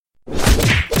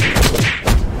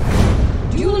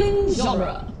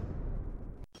genre.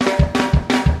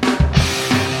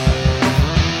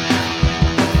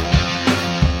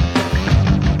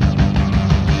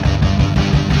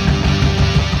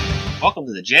 Welcome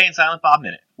to the Jay and Silent Bob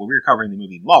Minute, where we're covering the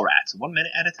movie Mallrats 1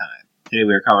 minute at a time. Today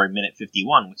we are covering minute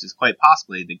 51, which is quite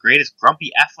possibly the greatest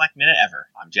grumpy Affleck minute ever.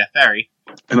 I'm Jeff Barry.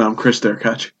 And I'm Chris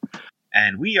Derkach.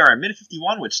 And we are at minute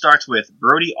 51, which starts with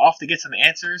Brody off to get some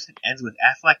answers and ends with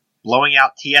Affleck blowing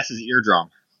out T.S.'s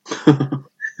eardrum.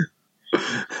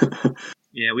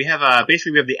 Yeah, we have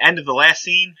basically we have the end of the last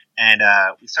scene, and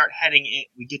we start heading in.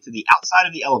 We get to the outside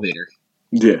of the elevator.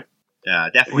 Yeah.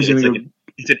 Definitely,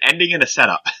 it's an ending and a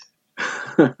setup.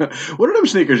 What are them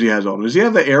sneakers he has on? Does he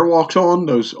have the Airwalks on?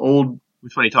 Those old...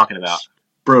 Which one are you talking about?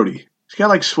 Brody. He's got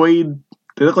like suede...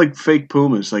 They look like fake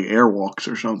Pumas, like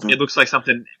Airwalks or something. It looks like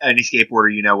something any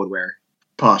skateboarder you know would wear.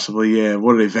 Possibly, yeah.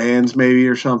 What are they, Vans maybe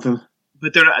or something?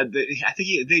 But they're not, I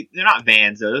think they're not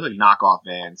Vans, though. They're like knockoff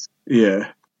Vans.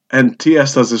 Yeah. And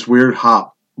T.S. does this weird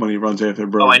hop when he runs after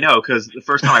Brody. Oh, I know, because the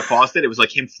first time I paused it, it was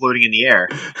like him floating in the air.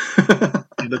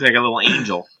 He looked like a little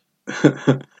angel. Yeah,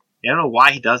 I don't know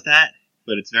why he does that,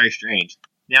 but it's very strange.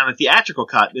 Now, in the theatrical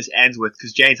cut, this ends with,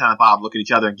 because Jay and Silent Bob look at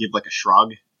each other and give like a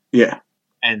shrug. Yeah.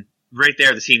 And right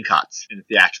there, the scene cuts in the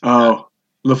theatrical cut.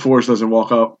 LaForce doesn't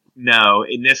walk up. No,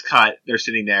 in this cut, they're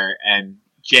sitting there, and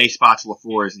Jay spots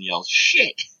LaForce and yells,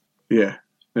 "Shit!" Yeah.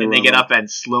 And they get up and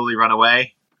slowly run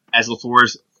away, as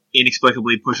LaForce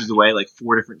inexplicably pushes away like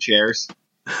 4 different chairs.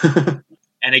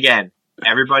 And again,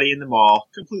 everybody in the mall,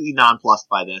 completely nonplussed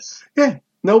by this. Yeah.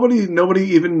 Nobody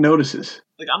even notices.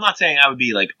 Like, I'm not saying I would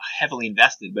be, like, heavily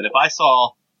invested, but if I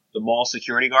saw the mall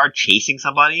security guard chasing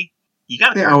somebody, you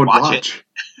gotta watch it.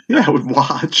 Yeah, I would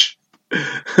watch.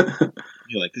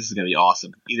 You're like, this is gonna be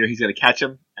awesome. Either he's gonna catch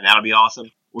him, and that'll be awesome,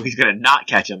 or he's gonna not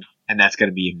catch him, and that's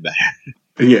gonna be even better.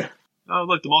 Yeah. Oh,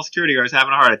 look, the mall security guard's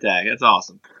having a heart attack. That's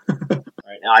awesome.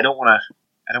 Alright, now I don't wanna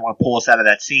pull us out of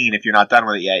that scene if you're not done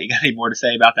with it yet. You got any more to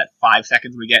say about that 5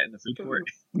 seconds we get in the food court?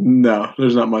 No,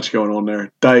 there's not much going on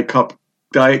there. Diet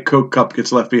Coke cup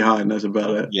gets left behind. That's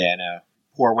about it. Yeah, no.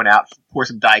 Pour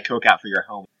some Diet Coke out for your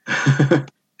home.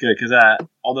 Good, because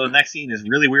although the next scene is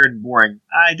really weird and boring,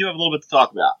 I do have a little bit to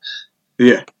talk about.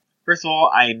 Yeah. First of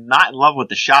all, I'm not in love with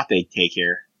the shot they take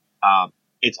here.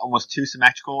 It's almost too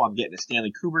symmetrical. I'm getting a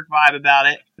Stanley Kubrick vibe about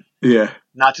it. Yeah.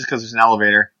 Not just because there's an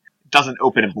elevator. It doesn't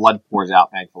open and blood pours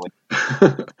out, thankfully.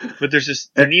 But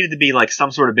there needed to be like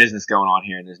some sort of business going on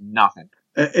here, and there's nothing.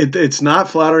 It's not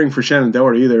flattering for Shannon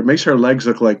Doherty either. It makes her legs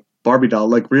look like Barbie doll,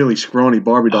 like really scrawny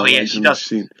Barbie doll. Oh yeah, she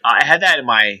does. I had that in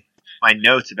my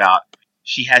notes about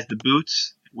she has the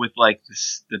boots with like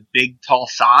the big tall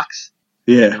socks.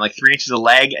 Yeah. And like 3 inches of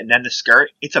leg, and then the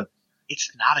skirt. It's not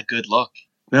a good look.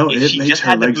 No, if it she makes just her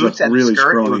had the legs boots look and really the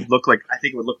skirt, scrawny. I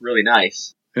think it would look really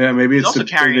nice. Yeah, maybe it's also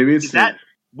carrying.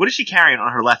 What is she carrying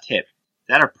on her left hip? Is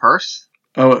that her purse?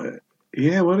 Oh,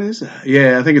 yeah. What is that?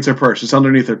 Yeah, I think it's her purse. It's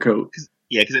underneath her coat.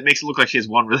 Because it makes it look like she has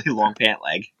one really long pant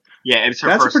leg. Yeah, it's her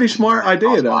That's purse. a pretty smart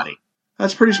idea, though. Body.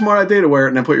 That's a pretty smart idea to wear it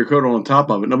and then put your coat on top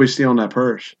of it. Nobody's stealing that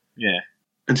purse. Yeah.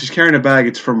 And she's carrying a bag.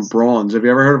 It's from Braun's. Have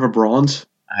you ever heard of a Braun's?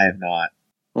 I have not.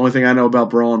 Only thing I know about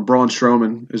Braun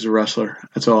Strowman is a wrestler.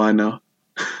 That's all I know.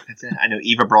 That's it. I know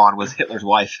Eva Braun was Hitler's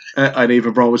wife. And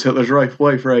Eva Braun was Hitler's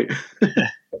wife, right?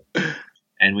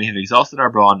 And we have exhausted our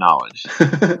Braun knowledge.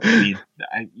 I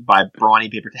buy brawny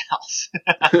paper towels.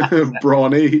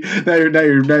 Brawny. Now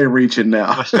you're reaching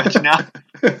now. Am I stretching now?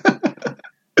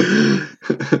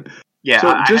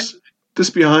 Yeah. So this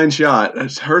behind shot,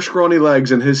 it's her scrawny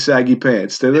legs and his saggy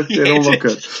pants. They don't look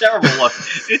good. It's a terrible look.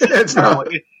 It's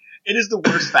terrible. It is the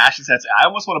worst fashion sense. I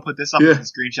almost want to put this up as a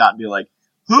screenshot and be like,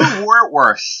 who wore it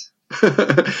worse?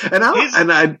 And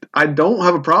I don't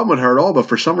have a problem with her at all, but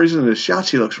for some reason in the shot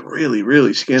she looks really,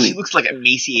 really skinny. She looks like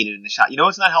emaciated in the shot. You know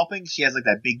what's not helping? She has like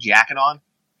that big jacket on.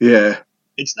 Yeah.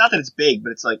 It's not that it's big,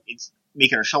 but it's like it's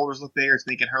making her shoulders look bigger. It's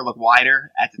making her look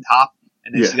wider at the top.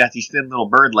 And then she's got these thin little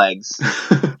bird legs.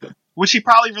 Which she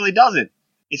probably really doesn't.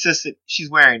 It's just that she's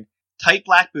wearing tight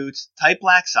black boots, tight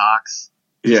black socks,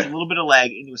 a little bit of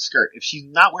leg into a skirt. If she's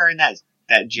not wearing that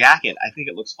jacket, I think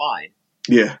it looks fine.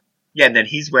 Yeah. Yeah, and then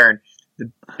he's wearing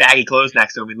the baggy clothes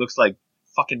next to him. He looks like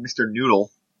fucking Mr.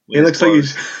 Noodle. He looks like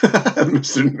he's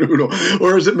Mr. Noodle.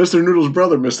 Or is it Mr. Noodle's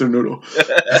brother, Mr. Noodle?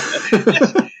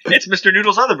 It's Mr.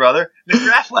 Noodle's other brother, Mr.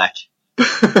 Affleck.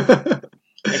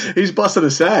 He's busting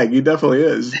a sag. He definitely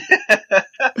is.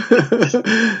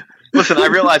 Listen, I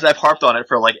realize I've harped on it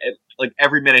for like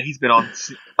every minute he's been on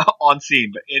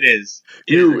scene, but it's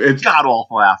a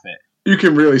god-awful outfit. You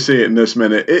can really see it in this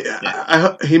minute.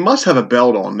 He must have a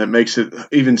belt on that makes it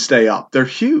even stay up. They're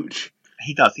huge.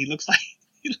 He does. He looks like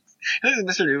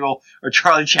Mr. Noodle or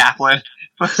Charlie Chaplin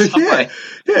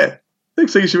Yeah.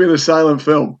 Looks like he should be in a silent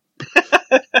film.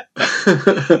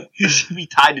 He should be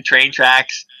tied to train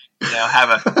tracks.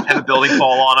 Have a building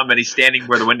fall on him, and he's standing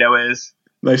where the window is.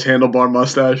 Nice handlebar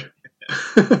mustache.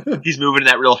 He's moving in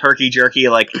that real herky-jerky,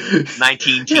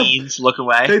 19 teens look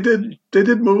away. They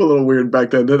did move a little weird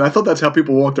back then. I thought that's how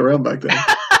people walked around back then.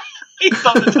 He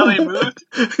thought that's how they moved?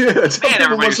 Yeah, that's Man,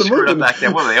 everybody was screwed up back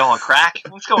then. What, were they all on crack?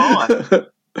 What's going on?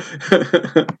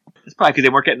 It's probably because they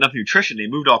weren't getting enough nutrition. They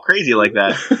moved all crazy like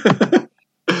that.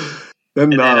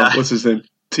 Then what's his name?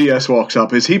 TS walks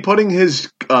up. Is he putting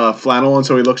his flannel on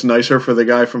so he looks nicer for the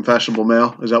guy from Fashionable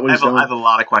Mail? Is that what he's doing? I have a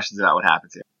lot of questions about what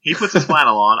happens here. He puts his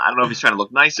flannel on. I don't know if he's trying to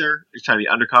look nicer, or he's trying to be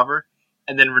undercover.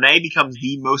 And then Renee becomes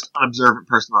the most unobservant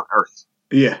person on earth.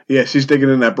 Yeah, she's digging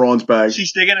in that bronze bag.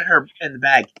 She's digging in the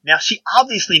bag. Now, she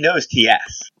obviously knows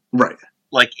TS. Right.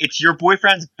 It's your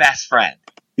boyfriend's best friend.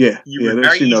 Yeah. You would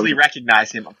very easily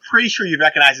recognize him. I'm pretty sure you'd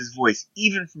recognize his voice,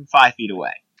 even from 5 feet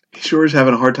away. He sure is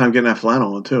having a hard time getting that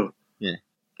flannel on, too. Yeah.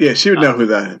 Yeah, she would know who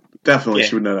that is. Definitely,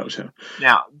 she would know that was him.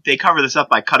 Now, they cover this up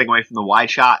by cutting away from the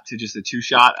wide shot to just a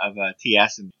 2-shot of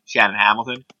TS and Shannon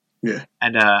Hamilton. Yeah.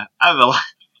 And I have got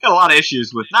a lot of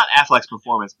issues with not Affleck's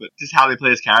performance, but just how they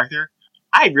play his character.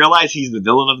 I realize he's the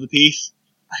villain of the piece,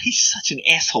 but he's such an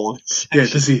asshole in this section. Yeah,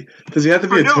 does he have to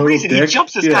be a total dick? For no reason, he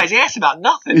jumps this guy's ass about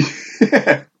nothing.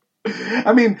 Yeah.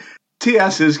 I mean,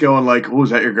 TS is going "Oh,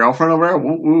 is that your girlfriend over there?"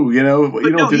 Ooh, you don't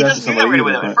do that to somebody. Right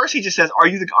away. At first, he just says,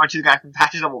 "Aren't you the guy from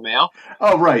Fashionable Mail?"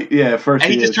 Oh, right, yeah. First,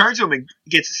 and he just turns to him and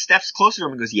steps closer to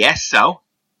him and goes, "Yes, so."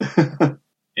 And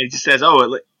he just says,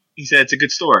 he said it's a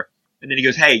good store. And then he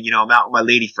goes, "Hey, I'm out with my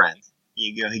lady friends."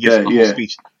 He gives him a whole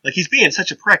speech. He's being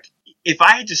such a prick. If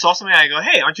I had just saw something, I'd go,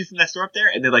 "Hey, aren't you from that store up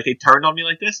there?" And then they turned on me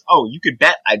like this. Oh, you could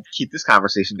bet I'd keep this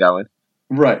conversation going.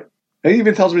 Right. And he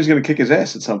even tells him he's going to kick his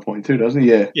ass at some point too, doesn't he?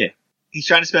 Yeah. Yeah. He's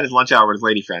trying to spend his lunch hour with his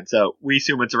lady friend, so we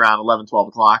assume it's around 11, 12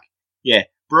 o'clock. Yeah.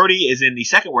 Brody is in the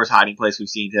second worst hiding place we've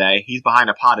seen today. He's behind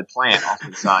a potted plant off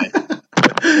to the side.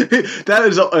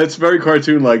 It's very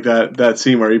cartoon like that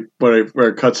scene where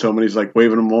it cuts him and he's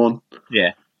waving him on.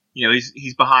 Yeah.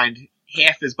 He's behind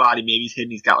half his body, maybe he's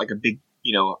hidden. He's got a big,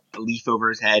 a leaf over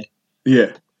his head.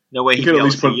 Yeah. No way he could at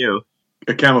least put you.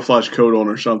 A camouflage coat on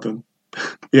or something.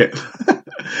 Yeah.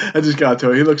 I just got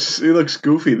to it. He looks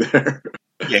goofy there.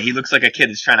 Yeah, he looks like a kid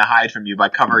that's trying to hide from you by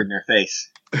covering their face.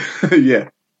 Yeah.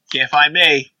 Can't find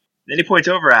me. Then he points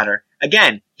over at her.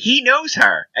 Again, he knows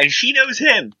her, and she knows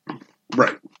him.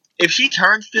 Right. If she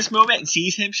turns this moment and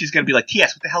sees him, she's going to be like,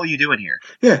 "TS, what the hell are you doing here?"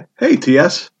 Yeah. Hey,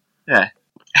 TS. Yeah.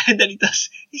 And then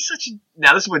he's such a...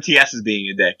 Now, this is when TS is being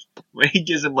a dick. When he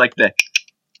gives him the...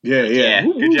 Yeah.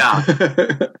 Good job.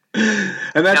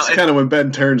 And that's kind of when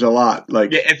Ben turns a lot.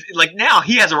 Yeah, now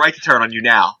he has a right to turn on you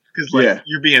now. Because,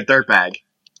 you're being a dirtbag.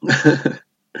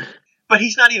 But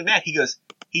he's not even mad. He goes,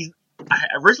 I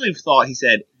originally thought he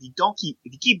said, if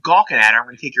you keep gawking at her, I'm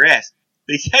going to kick your ass.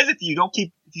 But he says if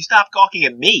you stop gawking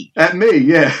at me. At me,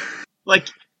 yeah.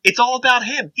 It's all about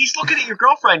him. He's looking at your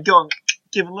girlfriend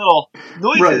giving little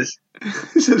noises. Right.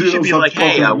 You should be like,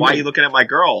 "Hey, why are you looking at my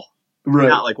girl?" Right.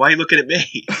 Not "Why are you looking at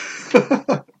me?"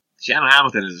 Shannon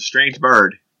Hamilton is a strange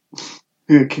bird.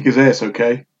 You're going to kick his ass,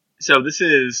 okay? So this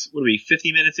is,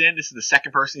 50 minutes in? This is the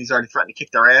second person he's already threatened to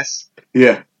kick their ass?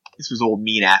 Yeah. This was old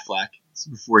mean Affleck. This is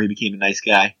before he became a nice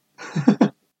guy.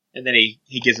 And then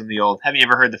he gives him the old, have you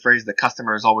ever heard the phrase, "the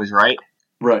customer is always right"?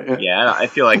 Right. Yeah, I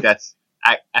feel like that's,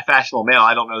 at Fashionable Mail,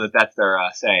 I don't know that that's their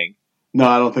saying. No,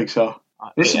 I don't think so.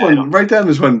 This is right then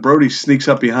is when Brody sneaks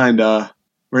up behind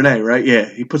Renee, right? Yeah,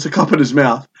 he puts a cup in his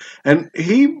mouth, and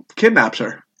he kidnaps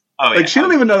her. Oh, yeah. She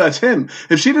don't even know that's him.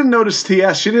 If she didn't notice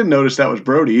TS, she didn't notice that was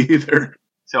Brody either.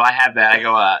 So I have that. I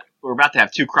go, we're about to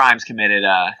have 2 crimes committed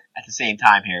at the same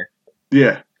time here.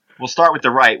 Yeah. We'll start with the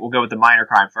right. We'll go with the minor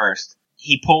crime first.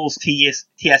 He pulls TS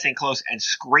in close and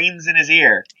screams in his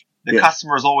ear, "The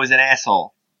customer is always an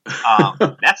asshole."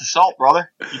 That's assault,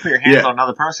 brother. You put your hands on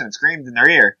another person and screamed in their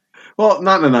ear. Well,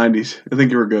 not in the 90s. I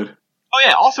think you were good. Oh,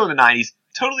 yeah. Also in the 90s,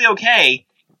 totally okay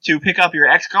to pick up your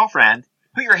ex-girlfriend,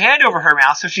 put your hand over her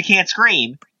mouth so she can't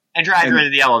scream, and drag her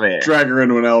into the elevator. Drag her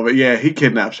into an elevator. Yeah, he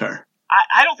kidnaps her.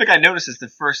 I don't think I noticed this the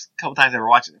first couple times I ever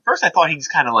watched it. At first I thought he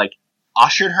just kind of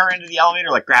ushered her into the elevator,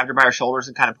 grabbed her by her shoulders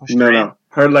and kind of pushed her in. No.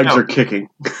 Her legs are kicking.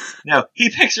 No, he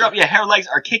picks her up. Yeah, her legs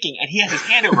are kicking, and he has his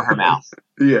hand over her mouth.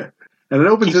 Yeah. And it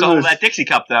opens into that Dixie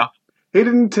cup, though. He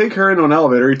didn't take her into an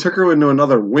elevator. He took her into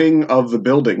another wing of the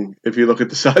building, if you look at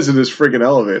the size of this friggin'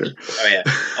 elevator. Oh, yeah.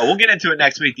 Oh, we'll get into it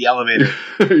next week, the elevator.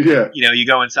 Yeah. You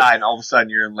go inside, and all of a sudden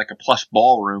you're in, a plush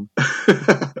ballroom.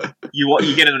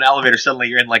 You get in an elevator, suddenly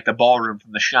you're in, the ballroom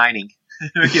from The Shining.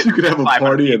 You could have a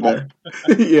party in there.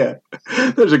 Yeah.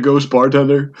 There's a ghost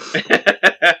bartender.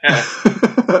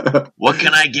 What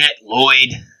can I get, Lloyd?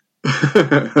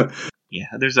 Yeah,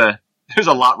 there's a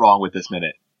lot wrong with this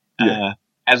minute. Yeah.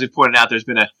 As we pointed out, there's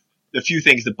been a few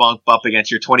things that bump up against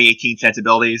your 2018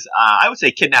 sensibilities. I would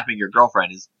say kidnapping your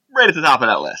girlfriend is right at the top of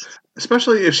that list.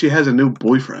 Especially if she has a new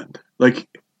boyfriend. Like,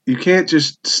 you can't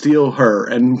just steal her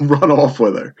and run off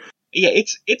with her. Yeah,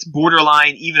 it's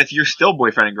borderline, even if you're still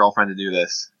boyfriend and girlfriend, to do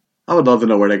this. I would love to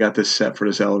know where they got this set for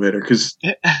this elevator, because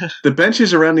the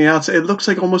benches around the outside, it looks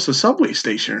like almost a subway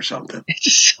station or something. It's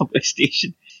just a subway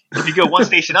station. If you go one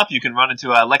station up, you can run into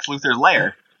Lex Luthor's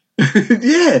lair.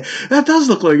 Yeah, that does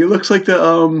look like it. Looks like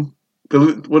the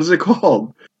what is it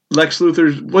called? Lex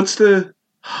Luthor's. What's the?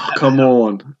 Oh, come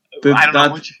on, I don't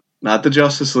know. Not the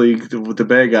Justice League with the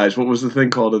bad guys. What was the thing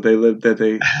called that they lived that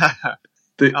they?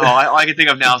 All I can think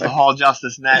of now is the Hall of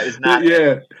Justice, and that is not.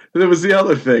 Yeah, there was the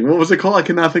other thing. What was it called? I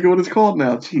cannot think of what it's called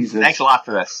now. Jesus. Thanks a lot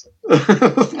for this.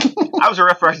 I was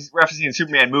referencing the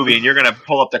Superman movie, and you're going to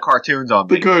pull up the cartoons on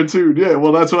me. The cartoon, yeah.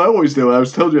 Well, that's what I always do. I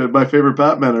was telling you my favorite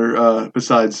Batman are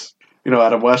besides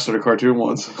Adam West are the cartoon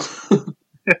ones.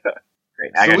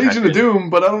 Great. The Legion of Doom,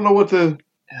 but I don't know what the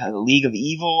League of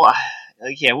Evil.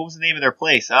 Yeah, what was the name of their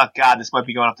place? Oh God, this might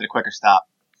be going up to the quicker stop.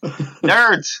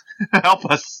 Nerds, help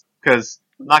us, because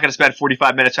I'm not going to spend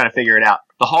 45 minutes trying to figure it out.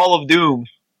 The Hall of Doom.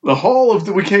 The Hall of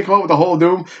we can't come up with the Hall of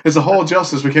Doom. It's the Hall of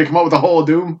Justice. We can't come up with the Hall of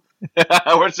Doom.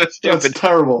 We're so stupid. That's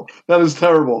terrible. That is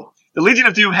terrible. The Legion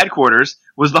of Doom headquarters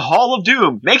was the Hall of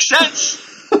Doom. Makes sense.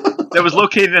 That was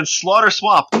located in Slaughter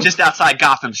Swamp, just outside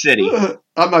Gotham City.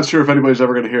 I'm not sure if anybody's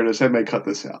ever going to hear this. I may cut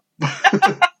this out.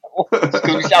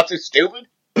 Because we sound so stupid.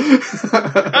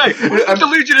 Hey, what the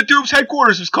Legion of Doom's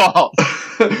headquarters was called?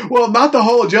 Well, not the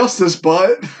Hall of Justice,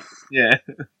 but yeah.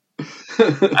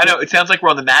 I know, it sounds like we're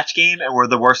on the match game and we're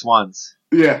the worst ones.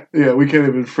 Yeah, we can't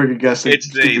even freaking guess it. It's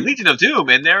the Legion of Doom,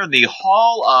 and they're in the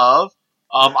Hall of...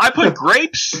 I put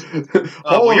grapes?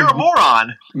 Well, you're a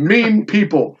moron. Mean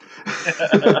people.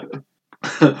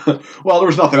 Well, there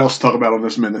was nothing else to talk about on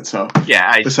this minute, so...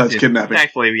 Yeah, besides kidnapping.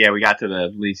 Thankfully, yeah, we got to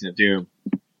the Legion of Doom.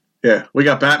 Yeah, we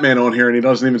got Batman on here, and he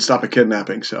doesn't even stop at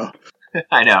kidnapping, so...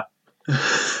 I know.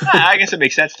 I guess it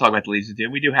makes sense to talk about the Legion of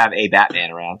Doom. We do have a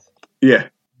Batman around. Yeah.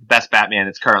 Best Batman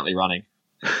that's currently running.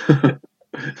 Yeah,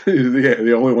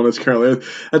 the only one that's currently...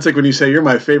 That's like when you say, you're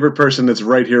my favorite person that's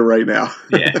right here, right now.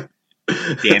 Yeah.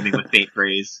 Damning with faint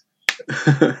praise.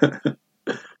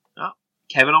 Oh,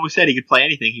 Kevin always said he could play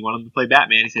anything. He wanted him to play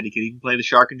Batman. He said he could even play the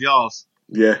Shark and Jaws.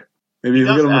 Yeah. Maybe you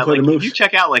can get him to play the moose. If you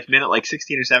check out minute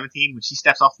 16 or 17, when she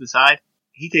steps off to the side,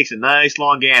 he takes a nice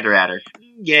long gander at her.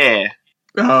 Yeah.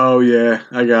 Oh, yeah.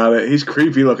 I got it. He's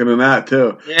creepy looking in that,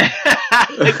 too. Yeah.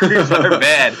 Creeps are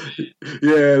bad.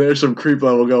 Yeah, there's some creep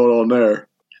level going on there.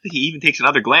 I think he even takes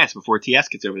another glance before TS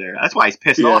gets over there. That's why he's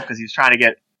pissed off, because he was trying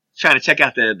to check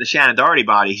out the Shannon Doherty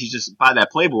body. She's just by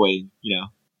that Playboy,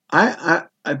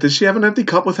 Does she have an empty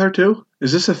cup with her, too?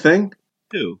 Is this a thing?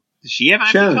 Who? Does she have an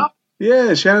empty cup?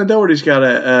 Yeah, Shannon Doherty's got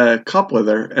a cup with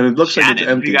her, and it looks like it's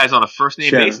empty. You guys on a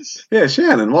first-name basis? Yeah,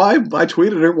 Shannon. Well, I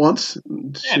tweeted her once.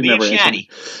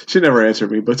 She never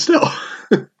answered me, but still.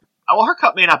 Well, her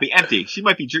cup may not be empty. She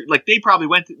might be, they probably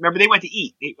went to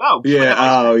eat.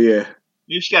 Yeah.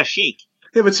 Maybe she got a shake.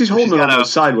 Yeah, but she's holding it on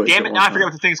sideways. Damn it, now I forget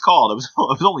what the thing's called. It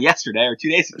was only yesterday or 2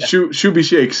 days ago. Shooby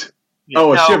Shakes.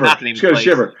 Yeah, a shiver. She's got a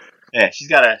shiver. Yeah, she's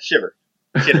got a shiver.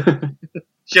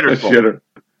 Shitter's full. Shitter.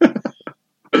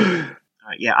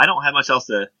 Yeah, I don't have much else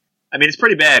to... I mean, it's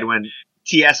pretty bad when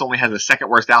TS only has the second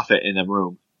worst outfit in the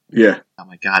room. Yeah. Oh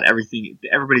my god,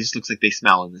 everybody just looks like they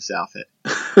smell in this outfit.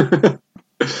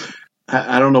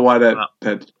 I don't know why that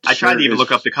I tried to even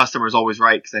look up the customer's always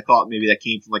right, because I thought maybe that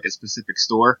came from a specific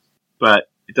store, but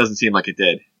it doesn't seem like it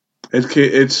did.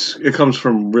 It comes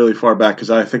from really far back, because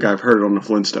I think I've heard it on the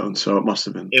Flintstones, so it must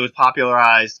have been. It was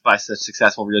popularized by such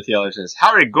successful retailers as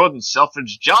Harry Gordon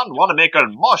Selfridge, John Wanamaker,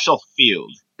 and Marshall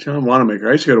Field. John Wanamaker.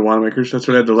 I used to go to Wanamaker's. That's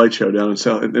what had the light show down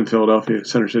in Philadelphia,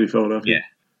 Center City, Philadelphia. Yeah.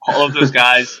 All of those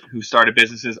guys who started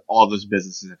businesses, all of those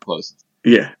businesses have closed.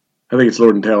 Yeah. I think it's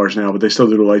Lord & Taylor's now, but they still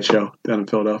do the light show down in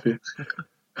Philadelphia.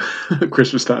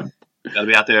 Christmas time. That'll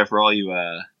be out there for all you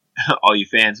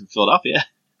fans in Philadelphia.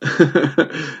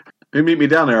 You meet me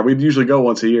down there. We usually go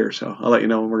once a year, so I'll let you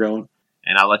know when we're going.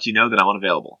 And I'll let you know that I'm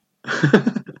unavailable. All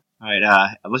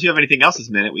right. Unless you have anything else this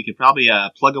minute, we could probably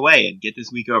plug away and get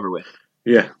this week over with.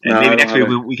 Yeah. And maybe next week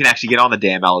we can actually get on the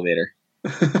damn elevator.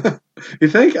 You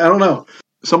think? I don't know.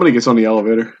 Somebody gets on the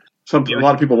elevator. A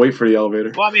lot of people wait for the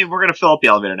elevator. Well, I mean, we're going to fill up the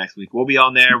elevator next week. We'll be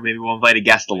on there. Maybe we'll invite a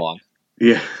guest along.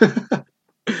 Yeah.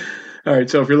 All right.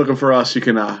 So if you're looking for us, you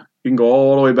can go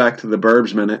all the way back to the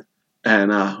Burbs Minute.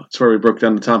 And it's where we broke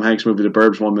down the Tom Hanks movie, The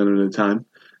Burbs, 1 minute at a time.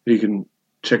 You can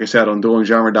check us out on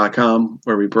duelinggenre.com,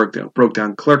 where we broke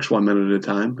down Clerks 1 minute at a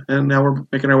time. And now we're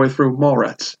making our way through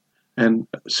Mallrats. And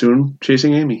soon,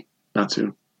 Chasing Amy. Not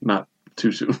soon. Not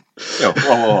too soon.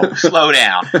 Whoa. Slow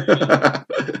down.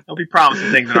 Don't be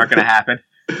promising things that aren't going to happen.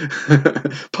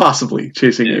 Possibly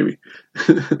Chasing Amy.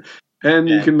 And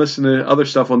you can listen to other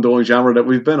stuff on Dueling Genre that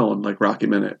we've been on, like Rocky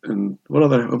Minute. And what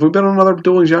other? Have we been on another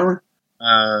Dueling Genre?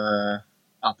 I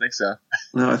don't think so.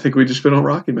 No, I think we just been on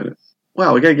Rocky Minute.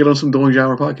 Wow, we got to get on some Dueling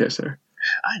Genre podcast there.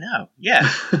 I know. Yeah.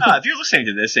 If you're listening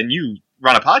to this and you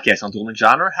run a podcast on Dueling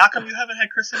Genre, how come you haven't had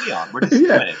Chris and me on? We're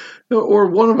disappointed. Or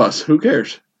one of us. Who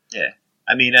cares? Yeah.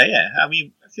 I mean, I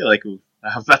feel like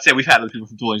I was about to say we've had other people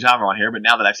from Dueling Genre on here, but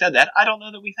now that I've said that, I don't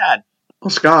know that we've had. Well,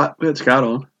 Scott. We had Scott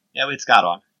on. Yeah, we had Scott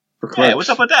on. For Clerks. Yeah, what's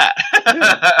up with that?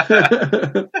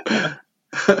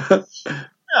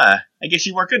 I guess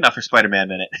you weren't good enough for Spider-Man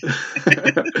Minute.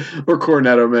 Or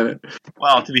Cornetto Minute.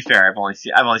 Well, to be fair, I've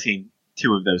only seen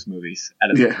 2 of those movies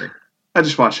out of the 3. I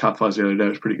just watched Hot Fuzz the other day. It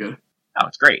was pretty good. Oh,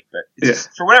 it's great, but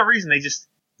just, for whatever reason,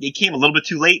 they came a little bit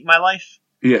too late in my life.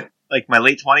 Yeah. Like my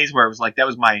late 20s, where it was like that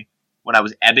was when I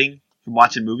was ebbing from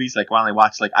watching movies. Like when I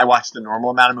watched the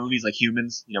normal amount of movies, like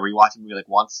Humans. Where you watch a movie like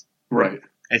once. Right.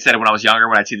 Instead of when I was younger,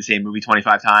 when I'd see the same movie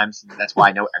 25 times. That's why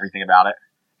I know everything about it.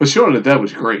 But Shaun of the Dead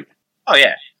was great. Oh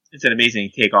yeah, it's an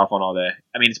amazing takeoff on all the.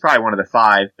 I mean, it's probably one of the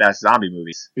 5 best zombie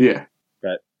movies. Yeah.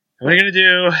 But what are you gonna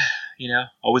do?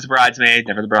 Always the bridesmaid,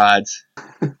 never the brides.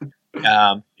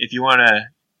 If you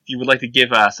would like to give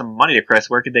some money to Chris,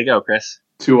 where could they go, Chris?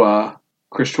 To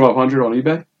Chris 1200 on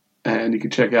eBay, and you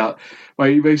can check out my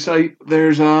eBay site.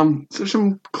 There's some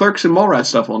Clerks and Mallrats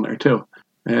stuff on there too,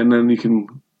 and then you can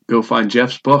go find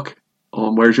Jeff's book.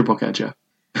 Where's your book at, Jeff?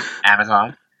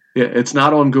 Amazon. Yeah, it's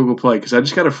not on Google Play because I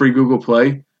just got a free Google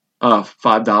Play,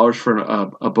 $5 for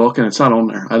a book, and it's not on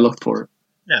there. I looked for it.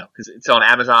 No, because it's on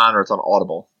Amazon or it's on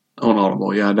Audible. On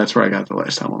Audible, yeah, that's where I got it the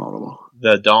last time on Audible.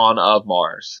 The Dawn of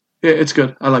Mars. Yeah, it's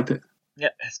good. I liked it.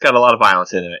 Yeah, it's got a lot of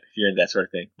violence in it, if you're into that sort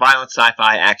of thing. Violence,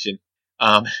 sci-fi, action.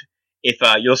 If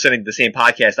you're listening to the same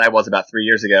podcast I was about 3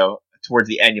 years ago, towards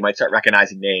the end you might start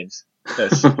recognizing names.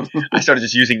 Because I started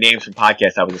just using names from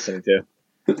podcasts I was listening to.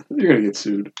 You're going to get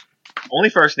sued. Only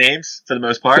first names, for the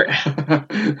most part.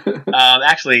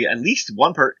 Actually, at least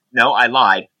no, I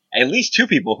lied. At least 2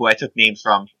 people who I took names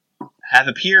from have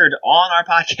appeared on our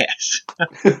podcast.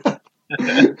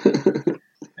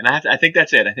 And I think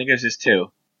that's it. I think it was just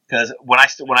 2. Because when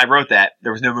I wrote that,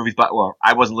 there was no movies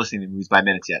I wasn't listening to Movies by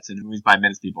Minutes yet, so no Movies by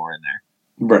Minutes people were in there.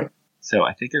 Right. So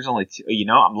I think there's only 2.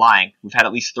 I'm lying. We've had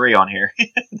at least 3 on here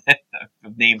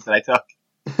of names that I took.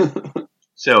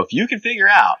 So if you can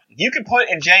put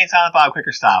in Jay and Silent Bob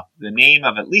Quicker Stop the name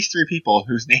of at least 3 people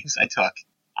whose names I took,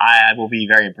 I will be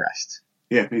very impressed.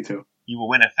 Yeah, me too. You will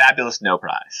win a fabulous no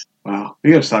prize. Wow.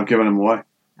 You gotta stop giving them away.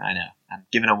 I know. I'm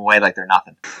giving them away like they're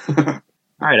nothing.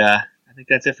 All right, I think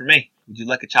that's it for me. Would you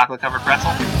like a chocolate-covered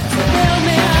pretzel?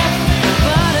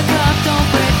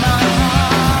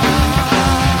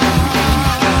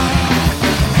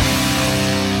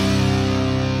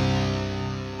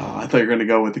 I thought you were going to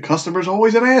go with the customer's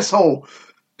always an asshole.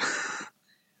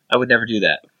 I would never do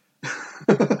that.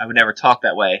 I would never talk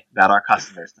that way about our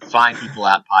customers, the fine people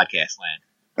out in podcast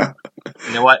land.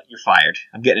 You know what? You're fired.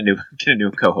 I'm getting a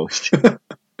new co-host.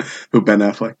 Who, Ben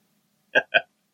Affleck?